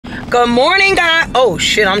Good morning, guys. Oh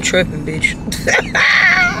shit, I'm tripping, bitch.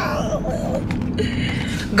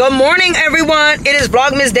 Good morning, everyone. It is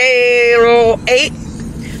Vlogmas day 8.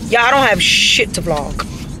 Y'all, I don't have shit to vlog.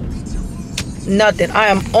 Nothing. I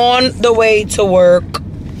am on the way to work.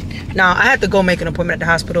 Now, I had to go make an appointment at the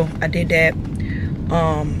hospital. I did that.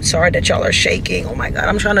 Sorry that y'all are shaking. Oh my god,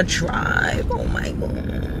 I'm trying to drive. Oh my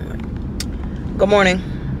god. Good morning.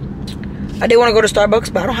 I did want to go to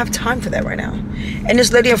Starbucks, but I don't have time for that right now. And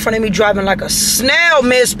this lady in front of me driving like a snail,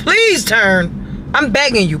 miss. Please turn. I'm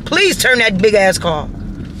begging you. Please turn that big ass car.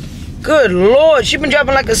 Good lord. She's been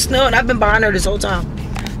driving like a snail and I've been behind her this whole time.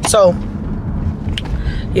 So,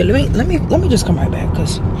 yeah, let me just come right back,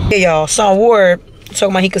 cause hey y'all, Son Ward talking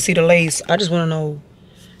about he could see the lace. I just want to know,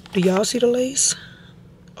 do y'all see the lace?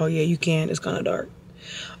 Oh yeah, you can. It's kind of dark.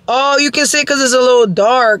 Oh, you can see it because it's a little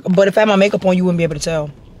dark. But if I had my makeup on, you wouldn't be able to tell.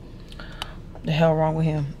 The hell wrong with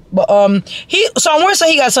him? But Son Ward said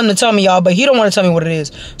he got something to tell me, y'all, but he don't want to tell me what it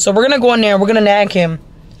is. So we're gonna go in there and we're gonna nag him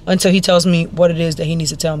until he tells me what it is that he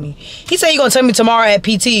needs to tell me. He said he's gonna tell me tomorrow at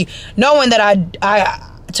PT, knowing that I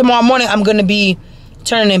tomorrow morning I'm gonna be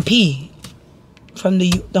turning in P from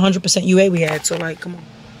the 100% UA we had. So like, come on.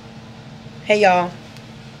 Hey y'all,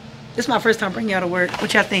 this is my first time bringing y'all to work.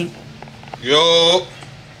 What y'all think? Yo.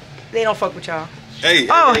 They don't fuck with y'all. Hey.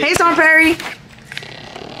 Oh, hey Son Perry.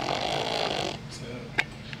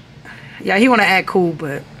 Yeah, he wanna act cool,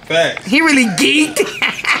 but facts. He really geeked.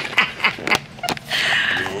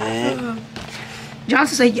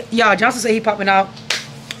 Johnson said he popping out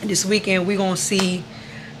this weekend. We gonna see,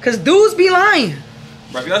 cause dudes be lying.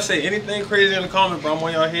 Bro, if y'all say anything crazy in the comments, bro, I'm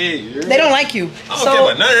on y'all head. They don't like you. I don't care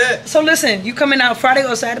about none of that. So listen, you coming out Friday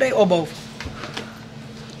or Saturday or both?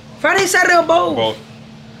 Friday, Saturday or both? Both.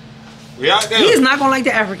 We out there. He's not gonna like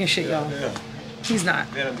the African shit, y'all. Yeah. He's not.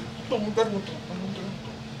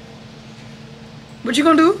 What you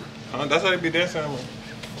gonna do? That's how they be dancing.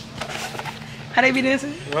 How they be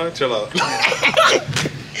dancing? Well, chill out.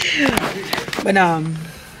 But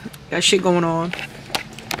got shit going on.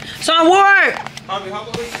 Son Ward!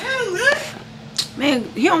 Man,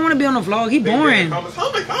 he don't want to be on the vlog. He boring.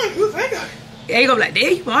 Yeah, he gonna be like,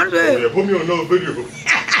 there you want to. Yeah, put me on another video.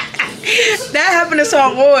 That happened to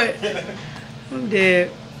Son Ward. I'm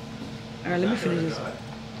dead. All right, let me finish this.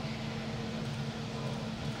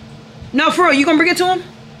 No, for real, you gonna bring it to him?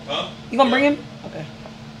 Huh? You gonna bring him? Okay.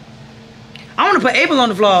 I want to put Abel on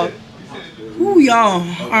the vlog. Ooh, y'all.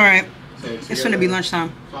 All right. It's finna be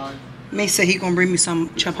lunchtime. May said he gonna bring me some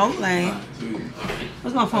Chipotle.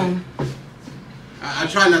 What's my phone? I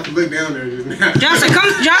try not to look down there just now. Johnson,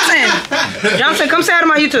 come say hi to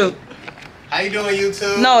my YouTube. How you doing,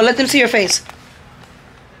 YouTube? No, let them see your face.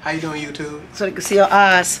 How you doing, YouTube? So they can see your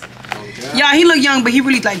eyes. Oh, Yeah, he look young, but he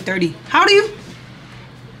really like 30. How old are you?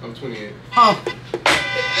 I'm 28. Oh.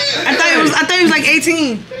 I thought he was like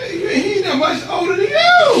 18. Hey, he ain't that much older than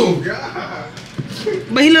you. God.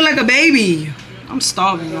 But he look like a baby. I'm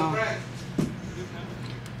starving, y'all.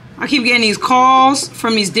 I keep getting these calls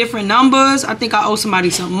from these different numbers. I think I owe somebody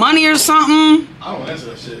some money or something. I don't answer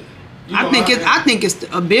that shit. I think it's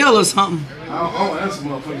a bill or something. I don't answer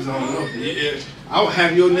motherfuckers on the number. Yeah. I will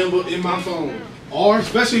have your number in my phone. Or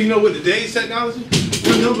especially, with today's technology,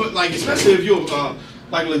 your number, like especially if you're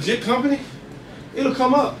like a legit company, it'll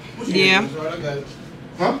come up. Yeah.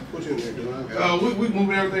 Huh? What you in there doing? We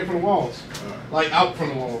moving everything from the walls. Like out from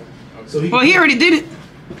the wall. So he already did it.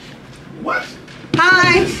 What?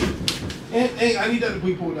 Hi. And I need that to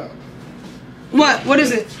be pulled out. What? What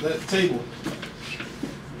is it? That table.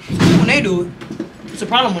 When they do it. It's a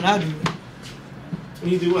problem when I do it.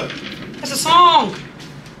 When you do what? It's a song.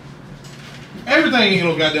 Everything ain't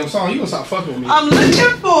no goddamn song. You gonna stop fucking with me. I'm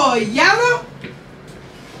looking for yellow.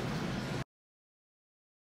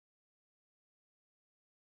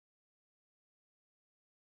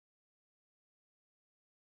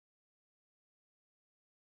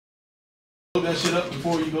 Look that shit up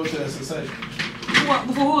before you go to SSA. What?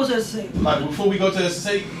 Before who was SSA? Like before we go to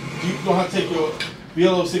SSA, you gonna have to take your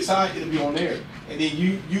VLO6i. It'll be on there, and then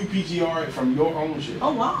you PGR it from your own shit.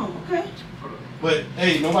 Oh wow. Okay. But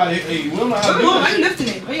hey, nobody. Hey, we don't know how to do I that. ain't lifting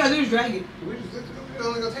it. All you gotta do is drag it. We just lifted it. It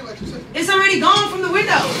only gonna take like 2 seconds. It's already gone from the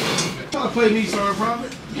window. Trying to play me, sorry,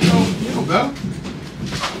 profit. You know better.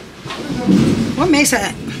 What makes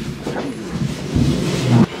that?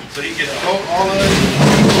 So you get all of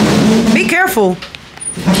it. Be careful.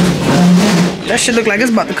 That shit look like it's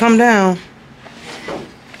about to come down.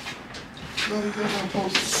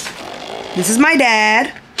 This is my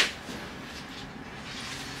dad.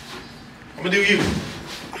 I'm gonna do you.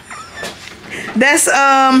 That's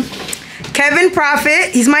Kevin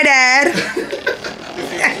Prophet. He's my dad.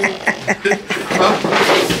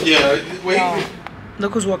 Yeah, wait. Yo,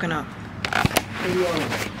 look who's walking up.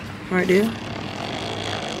 Right there.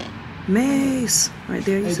 Mace. Right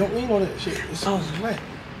there. Hey, don't lean on that shit. It's wet.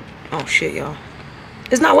 Oh shit, y'all.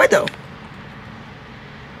 It's not wet though.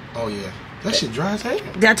 Oh yeah. That shit dry as hell.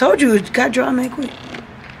 I told you it got dry, man, quick.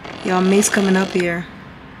 Y'all, Mace coming up here.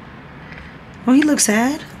 Oh, he looks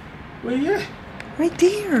sad. Where you at? Right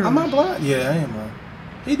there. Am I blind? Yeah, I am.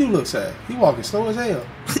 He do look sad. He walking slow as hell.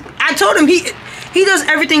 I told him he does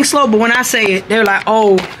everything slow, but when I say it, they're like,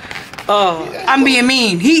 oh, I'm being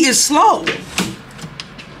mean. He is slow.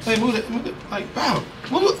 Hey, move it, like, bow.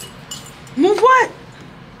 Move what?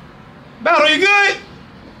 Bow, you good?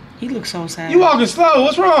 He looks so sad. You walking slow.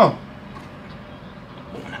 What's wrong?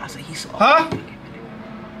 When I say he's slow. Huh?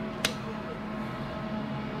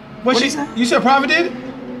 What he say? You said Private did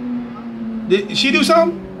it? Did she do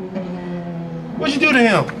something? What'd you do to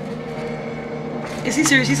him? Is he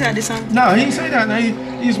serious? He said I did something? No, he didn't say that. No, he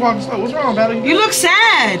just walking slow. What's wrong, Battle? You look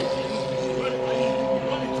sad.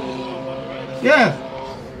 Yeah.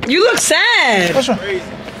 You look sad. What's wrong?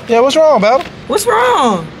 Yeah, what's wrong, Battle? What's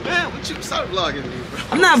wrong? Man, what you stop vlogging me, bro?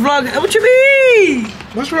 I'm not vlogging. What you mean?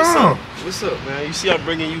 What's wrong? What's up, man? You see I'm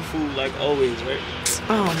bringing you food like always, right?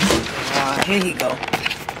 Oh my God, here he go.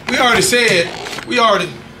 We already said. What we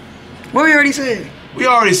already said? We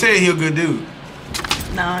already said he a good dude.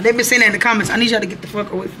 Nah, they've been saying that in the comments. I need y'all to get the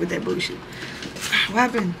fuck away with that bullshit. What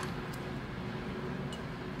happened?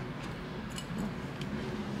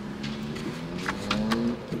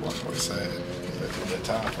 He was more sad. That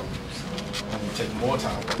time for him. I'm gonna take more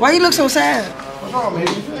time. Why you look so sad? What's wrong,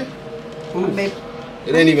 baby? Babe.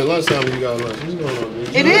 It ain't even lunchtime when you got lunch. What's going on,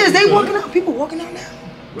 man? It is. They walking out. People walking out now.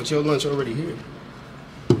 But your lunch already here.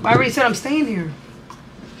 I already said I'm staying here.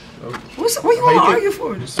 Okay. What you How want to think- argue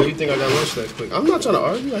for? So you think I got lunch that quick? I'm not trying to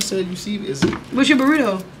argue. I said you see What's your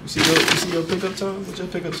burrito? you see your pickup time? What's your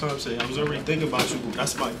pickup time say? I was already thinking about you.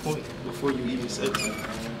 That's my point. Before you even said that.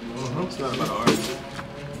 It's not about to argue.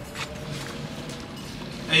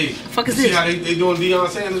 Hey, Fuck is see this? how they doing Deion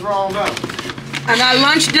Sanders wrong about? I got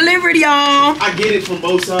lunch delivered, y'all. I get it from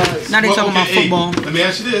both sides. Now they talking about hey, football. let me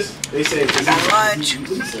ask you this. They say I got lunch.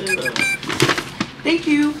 Thank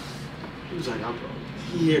you. He was like, I'm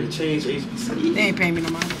he here to change HBC. They ain't paying me no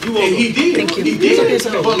money. You Hey, he did. Thank you. He did. It's okay, it's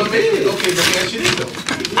okay. But let me ask you this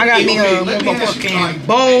though. I got me a let me ask you, motherfucking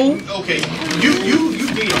bowl. Okay, you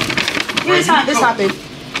Deion. Yeah, it's hot. It's hot, baby.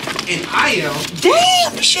 And I am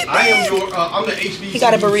Damn, this shit I'm bad. I'm the HBC. He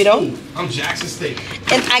got a burrito. I'm Jackson State.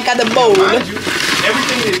 And I got the bowl. Mind you,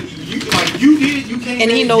 everything that you did, you came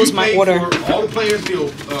And he in, knows you my paid order. For all the players' bill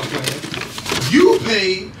plan. You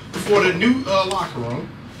paid for the new locker room.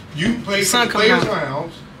 You paid for Sun the coming players' out.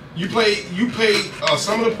 lounge. You paid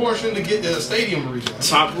some of the portion to get the stadium redone.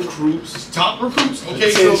 Top recruits.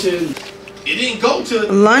 Okay, so Attention. it didn't go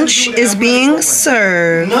to Lunch to the is athletic being program.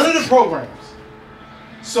 served. None of the programs.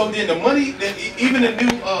 So then the money, even the new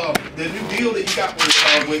deal that you got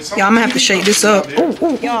with some. Y'all, I'm gonna have to shake this up.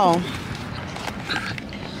 Ooh, y'all.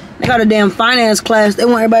 They got a damn finance class they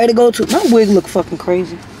want everybody to go to. My wig look fucking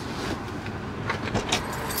crazy.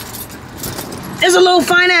 There's a little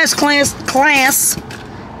finance class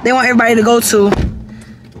they want everybody to go to.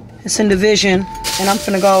 It's in division, and I'm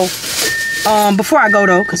finna go. Before I go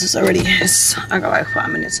though, cause I got like 5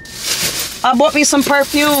 minutes. I bought me some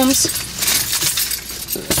perfumes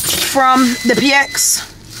from the PX.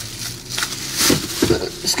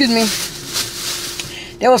 Excuse me.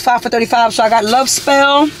 That was 5 for $35, so I got Love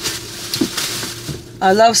Spell.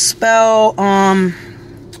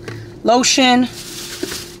 Lotion,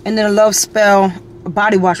 and then a Love Spell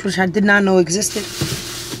body wash, which I did not know existed.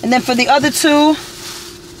 And then for the other two,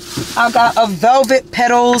 I got a Velvet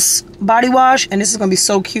Petals body wash, and this is gonna be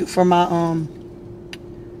so cute for my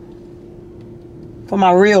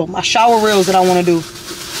shower reels that I want to do.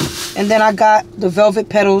 And then I got the Velvet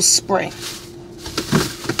Petals spray.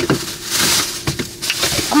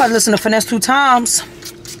 I'm gonna listen to Finesse 2 times.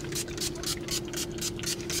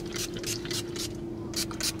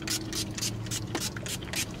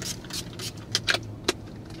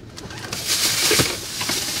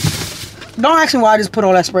 Don't ask me why I just put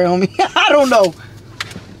all that spray on me. I don't know.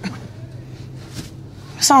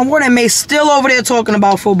 Some word that may still over there talking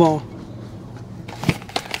about football.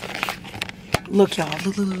 Look, y'all.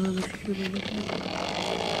 Look.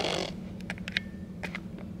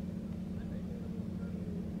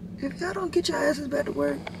 If y'all don't get your asses back to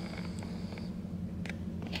work.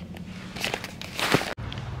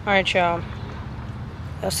 Alright, y'all.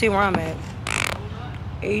 Y'all see where I'm at.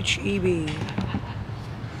 HEB.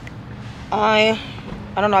 I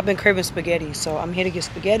don't know, I've been craving spaghetti, so I'm here to get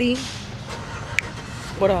spaghetti.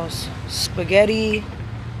 What else? Spaghetti,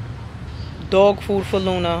 dog food for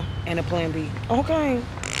Luna, and a Plan B. Okay.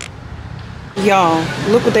 Y'all,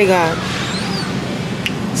 look what they got.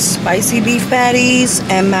 Spicy beef patties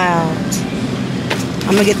and mild.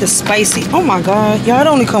 I'm gonna get the spicy. Oh my god, y'all, it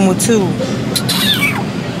only come with 2.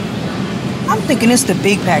 I'm thinking it's the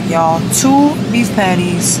big pack, y'all. 2 beef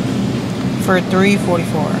patties for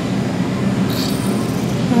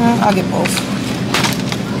 $3.44. I'll get both.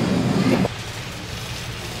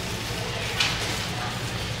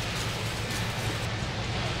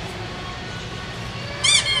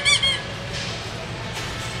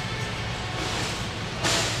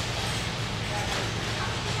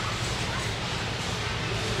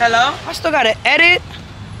 Hello? I still gotta edit.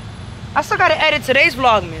 Today's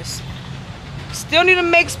Vlogmas. Still need to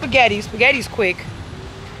make spaghetti. Spaghetti's quick.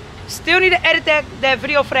 Still need to edit that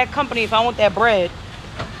video for that company if I want that bread.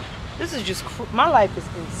 This is just, my life is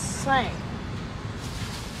insane.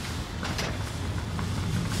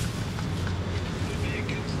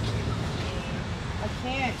 I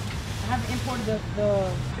can't. I haven't imported the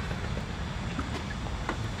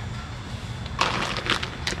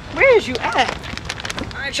Where is you at?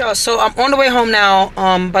 Alright, y'all, so I'm on the way home now.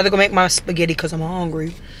 About to go make my spaghetti because I'm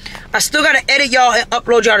hungry. I still gotta edit y'all and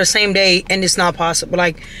upload y'all the same day, and it's not possible.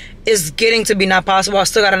 Like, it's getting to be not possible. I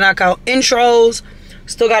still gotta knock out intros,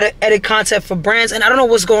 still gotta edit content for brands, and I don't know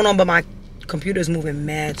what's going on, but my computer's moving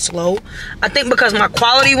mad slow. I think because my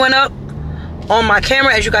quality went up on my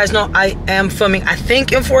camera. As you guys know, I am filming, I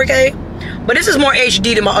think, in 4K, but this is more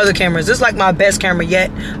HD than my other cameras. This is like my best camera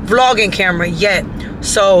yet, vlogging camera yet.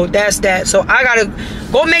 So that's that. So I gotta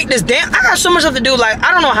go make this damn. I got so much stuff to do. Like,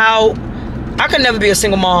 I don't know how. I could never be a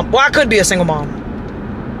single mom. Well, I could be a single mom.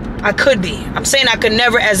 I could be. I'm saying I could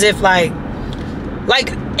never, as if like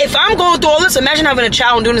if I'm going through all this, imagine having a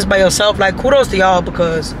child and doing this by yourself. Like, kudos to y'all,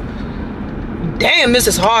 because damn, this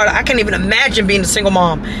is hard. I can't even imagine being a single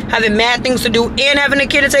mom, having mad things to do and having a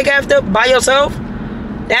kid to take after by yourself.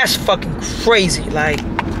 That's fucking crazy. Like,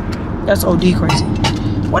 that's OD crazy.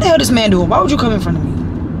 What the hell this man doing? Why would you come in front of me?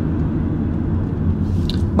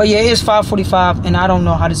 But yeah, it's 5:45, and I don't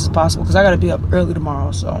know how this is possible because I gotta be up early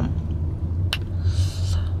tomorrow. So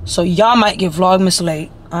y'all might get Vlogmas late.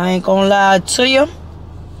 I ain't gonna lie to you.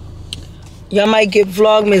 Y'all might get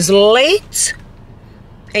Vlogmas late,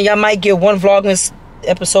 and y'all might get one Vlogmas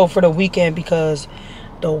episode for the weekend, because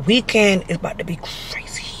the weekend is about to be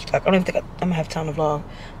crazy. Like, I don't even think I'm gonna have time to vlog.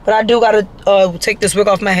 But I do gotta take this wig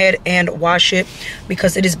off my head and wash it,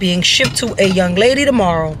 because it is being shipped to a young lady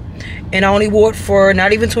tomorrow, and I only wore it for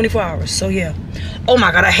not even 24 hours. So yeah. Oh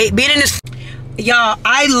my god, I hate being in this. Y'all,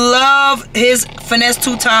 I love his Finesse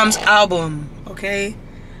 2 Times album, okay?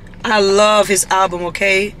 I love his album,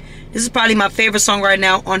 okay? This is probably my favorite song right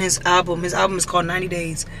now on his album. His album is called 90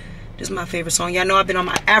 Days. This is my favorite song. Y'all know I've been on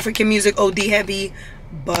my African music OD heavy,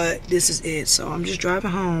 but this is it. So I'm just driving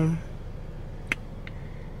home.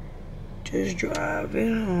 Just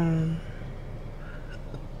driving home.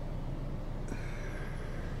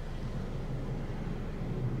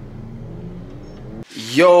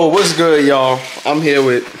 Yo, what's good, y'all? I'm here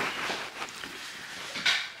with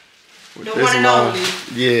The one and only.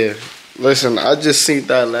 Yeah. Listen, I just seen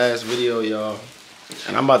that last video, y'all,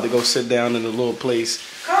 and I'm about to go sit down in a little place.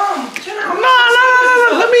 Come, chill out. No.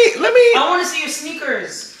 Let me. I want to see your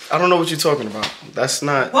sneakers. I don't know what you're talking about. That's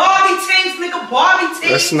not. Barbie Tinks, nigga. Barbie Tinks.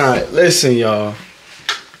 That's not. Listen, y'all.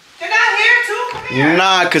 They got hair too. Come here.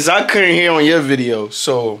 Nah, cause I couldn't hear on your video,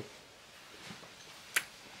 so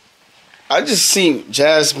I just seen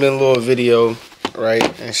Jasmine little video, right?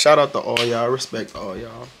 And shout out to all y'all. Respect all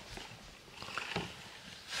y'all.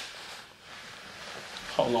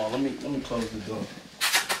 Hold on, let me close the door.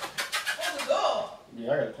 Close the door.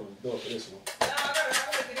 Yeah, I gotta close the door for this one. No, I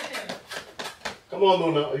gotta get in there. Come on,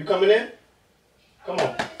 Luna. Are you coming in? Come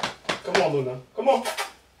on. Come on, Luna. Come on.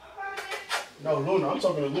 No, Luna. I'm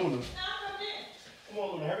talking to Luna. Come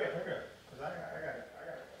on, Luna. Hurry up. Cause I got it.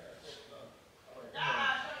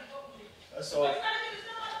 That's all.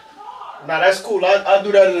 Nah, that's cool. I'll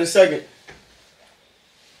do that in a second.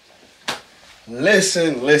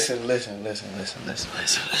 Listen.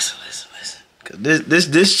 Cause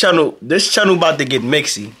this channel about to get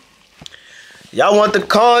mixy. Y'all want the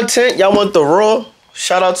content? Y'all want the raw?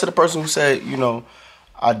 Shout out to the person who said, you know,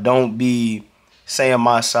 I don't be saying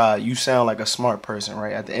my side. You sound like a smart person,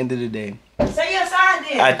 right? At the end of the day. Say your side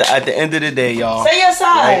then. At the end of the day, y'all. Say your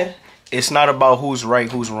side. Right? It's not about who's right,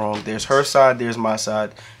 who's wrong. There's her side, there's my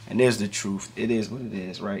side, and there's the truth. It is what it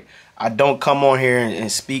is, right? I don't come on here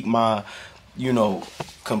and speak my, you know,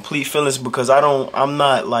 complete feelings, because I'm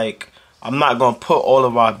not gonna put all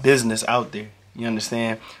of our business out there. You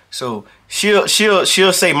understand? So she'll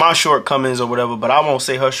say my shortcomings or whatever, but I won't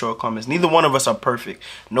say her shortcomings. Neither one of us are perfect.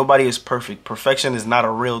 Nobody is perfect. Perfection is not a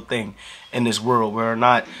real thing in this world. We're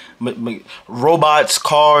not robots,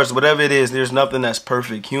 cars, whatever it is. There's nothing that's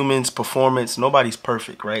perfect. Humans, performance, nobody's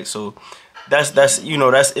perfect, right? So that's you know,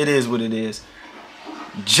 it is what it is.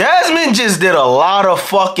 Jasmine just did a lot of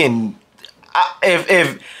fucking.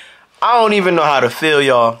 If I don't even know how to feel,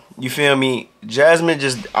 y'all. You feel me? Jasmine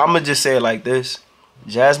just, I'ma just say it like this.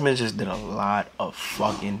 Jasmine just did a lot of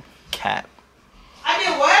fucking cap. I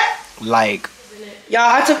did what? Like, y'all,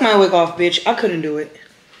 I took my wig off, bitch. I couldn't do it.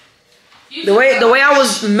 The way I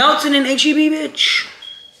was melting in HEB, bitch.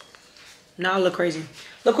 Now I look crazy.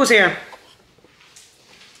 Look who's here.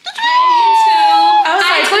 I was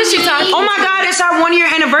like, who's she talking? Oh my God, it's our 1 year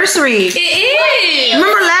anniversary. It is.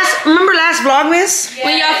 Remember last Vlogmas?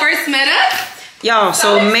 When y'all first met up? Y'all,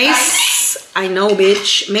 so Mace, I know,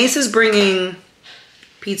 bitch. Mace is bringing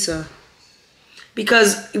pizza.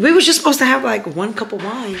 Because we was just supposed to have like 1 cup of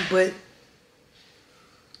wine, but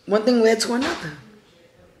one thing led to another.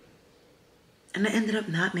 And I ended up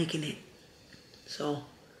not making it. So.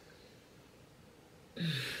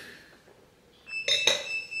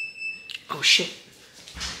 Oh shit.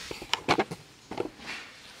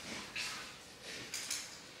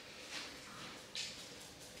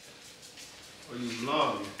 Are you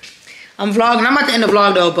vlogging? I'm vlogging. I'm at the end of the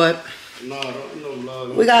vlog though, but No, don't no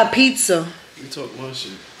vlogging. we got pizza. We talk one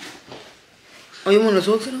shit. Oh, you want to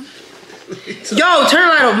talk to them? Yo, turn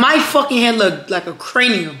the light off. My fucking head look like a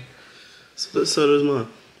cranium. so does mine.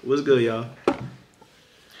 What's good, y'all?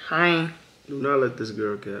 Hi. Do not let this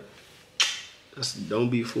girl cap. Don't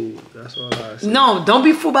be fooled. That's all I say. No, don't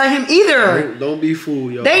be fooled by him either. Don't be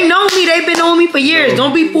fooled, y'all. They know me. They've been knowing me for years. No,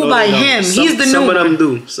 don't be fooled by no. him. He's the new Some of one. them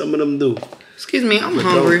do. Some of them do. Excuse me, I'm But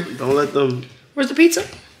hungry. Don't let them. Where's the pizza?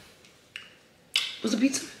 Where's the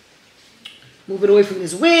pizza? Move it away from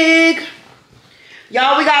this wig.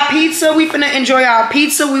 Y'all, we got pizza. We finna enjoy our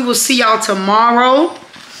pizza. We will see y'all tomorrow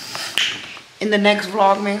in the next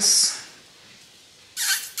Vlogmas.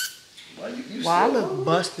 Wow, I look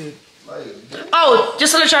busted. Oh,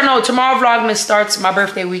 just to let y'all know, tomorrow Vlogmas starts my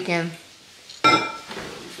birthday weekend.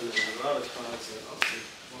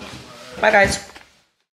 Bye, guys.